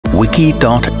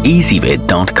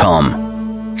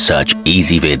wiki.ezvid.com. Search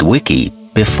Ezvid Wiki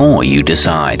before you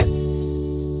decide.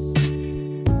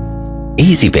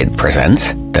 Ezvid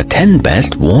presents the 10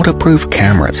 best waterproof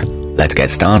cameras. Let's get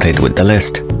started with the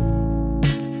list.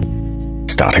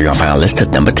 Starting off our list at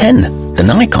number 10, the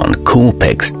Nikon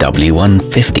Coolpix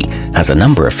W150 has a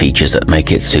number of features that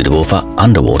make it suitable for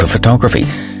underwater photography,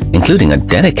 including a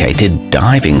dedicated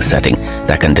diving setting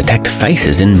that can detect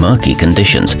faces in murky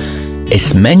conditions.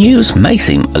 Its menus may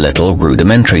seem a little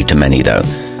rudimentary to many though.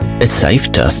 It's safe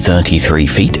to 33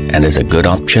 feet and is a good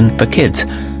option for kids.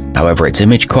 However, its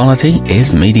image quality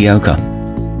is mediocre.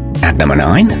 At number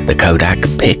 9, the Kodak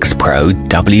pixpro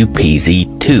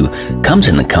WPZ2 comes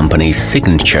in the company's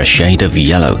signature shade of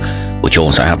yellow, which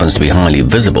also happens to be highly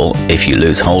visible if you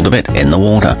lose hold of it in the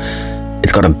water.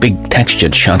 It's got a big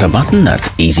textured shutter button that's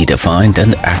easy to find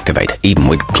and activate, even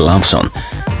with gloves on.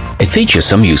 It features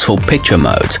some useful picture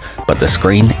modes, but the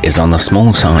screen is on the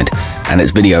small side, and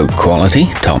its video quality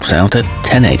tops out at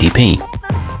 1080p.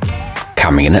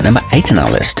 Coming in at number 8 on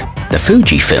our list, the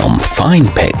Fujifilm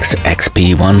finepix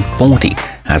XP140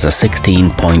 has a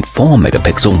 16.4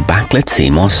 megapixel backlit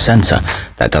CMOS sensor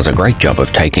that does a great job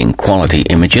of taking quality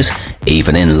images,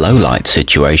 even in low light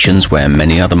situations where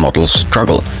many other models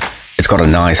struggle. It's got a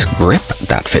nice grip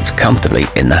that fits comfortably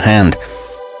in the hand.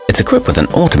 It's equipped with an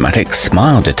automatic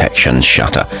smile detection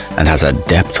shutter and has a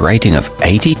depth rating of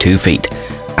 82 feet.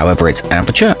 However, its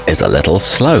aperture is a little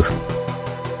slow.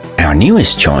 Our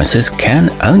newest choices can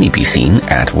only be seen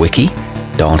at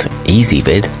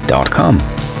wiki.ezvid.com.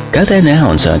 Go there now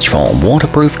and search for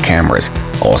waterproof cameras,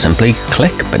 or simply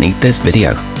click beneath this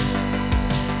video.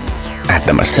 At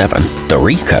number 7, the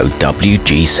ricoh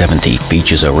WG70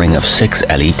 features a ring of 6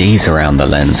 LEDs around the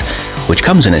lens, which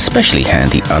comes in especially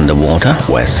handy underwater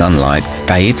where sunlight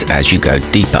fades as you go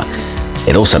deeper.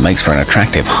 It also makes for an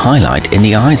attractive highlight in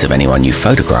the eyes of anyone you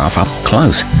photograph up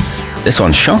close. This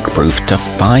one's shockproof to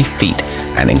 5 feet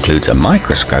and includes a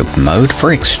microscope mode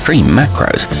for extreme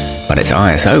macros, but its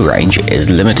ISO range is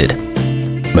limited.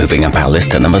 Moving up our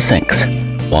list to number 6.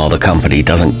 While the company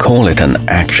doesn't call it an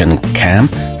action cam,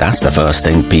 that's the first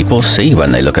thing people see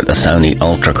when they look at the Sony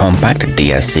ultra-compact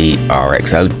DSC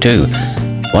RX02.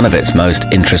 One of its most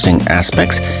interesting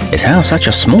aspects is how such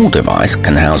a small device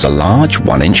can house a large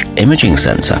 1-inch imaging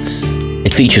sensor.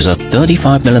 It features a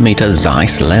 35mm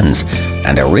Zeiss lens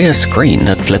and a rear screen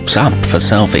that flips up for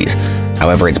selfies.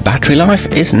 However, its battery life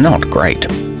is not great.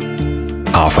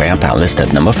 Halfway up our list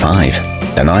at number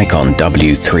 5, the Nikon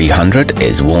W300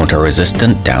 is water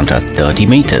resistant down to 30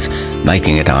 meters,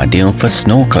 making it ideal for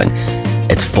snorkeling.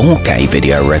 Its 4K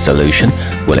video resolution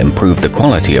will improve the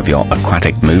quality of your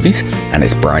aquatic movies, and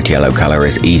its bright yellow color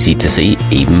is easy to see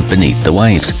even beneath the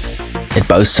waves. It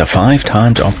boasts a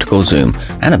 5x optical zoom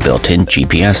and a built-in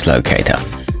GPS locator,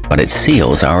 but its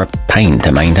seals are a pain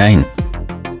to maintain.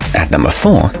 At number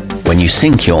 4, when you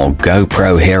sync your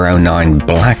GoPro Hero 9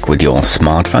 Black with your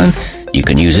smartphone, you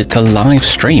can use it to live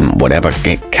stream whatever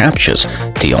it captures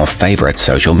to your favorite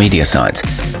social media sites.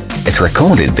 Its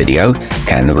recorded video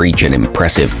can reach an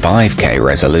impressive 5K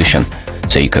resolution,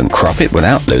 so you can crop it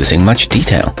without losing much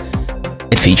detail.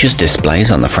 It features displays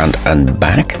on the front and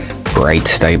back, great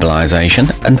stabilization,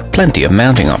 and plenty of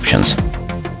mounting options.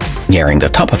 Nearing the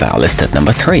top of our list at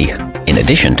number 3, in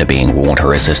addition to being water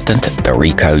resistant, the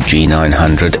ricoh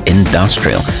G900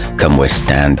 Industrial can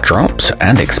withstand drops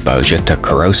and exposure to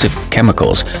corrosive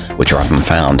chemicals, which are often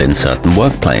found in certain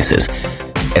workplaces.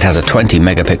 It has a 20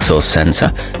 megapixel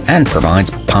sensor and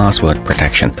provides password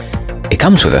protection. It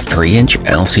comes with a 3-inch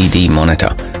LCD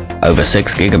monitor, over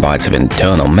 6 gigabytes of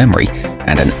internal memory,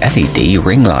 and an LED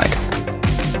ring light.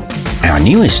 Our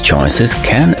newest choices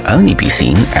can only be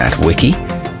seen at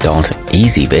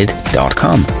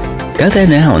wiki.ezvid.com. Go there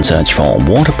now and search for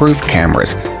waterproof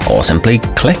cameras, or simply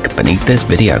click beneath this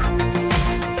video.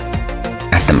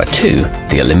 At number 2,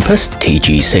 the Olympus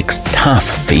TG6 Tough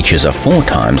features a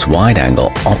 4x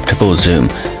wide-angle optical zoom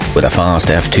with a fast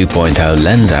f2.0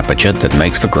 lens aperture that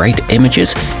makes for great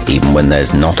images even when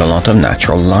there's not a lot of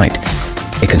natural light.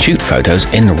 It can shoot photos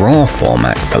in RAW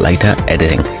format for later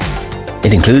editing.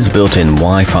 It includes built-in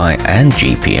Wi-Fi and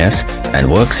GPS and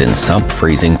works in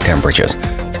sub-freezing temperatures.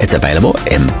 It's available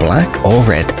in black or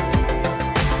red.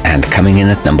 And coming in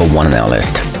at number 1 on our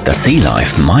list, the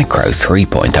Sealife Micro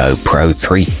 3.0 Pro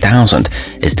 3000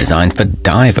 is designed for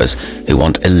divers who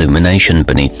want illumination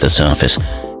beneath the surface.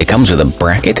 It comes with a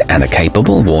bracket and a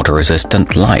capable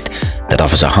water-resistant light that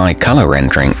offers a high color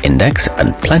rendering index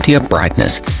and plenty of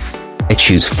brightness. It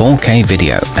shoots 4K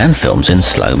video and films in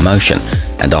slow motion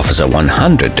and offers a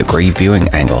 100-degree viewing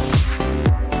angle.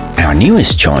 Our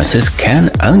newest choices can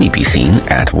only be seen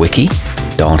at wiki.ezvid.com.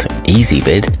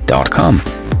 www.ezvid.com.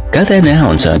 Go there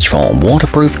now and search for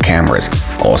waterproof cameras,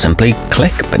 or simply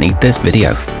click beneath this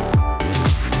video.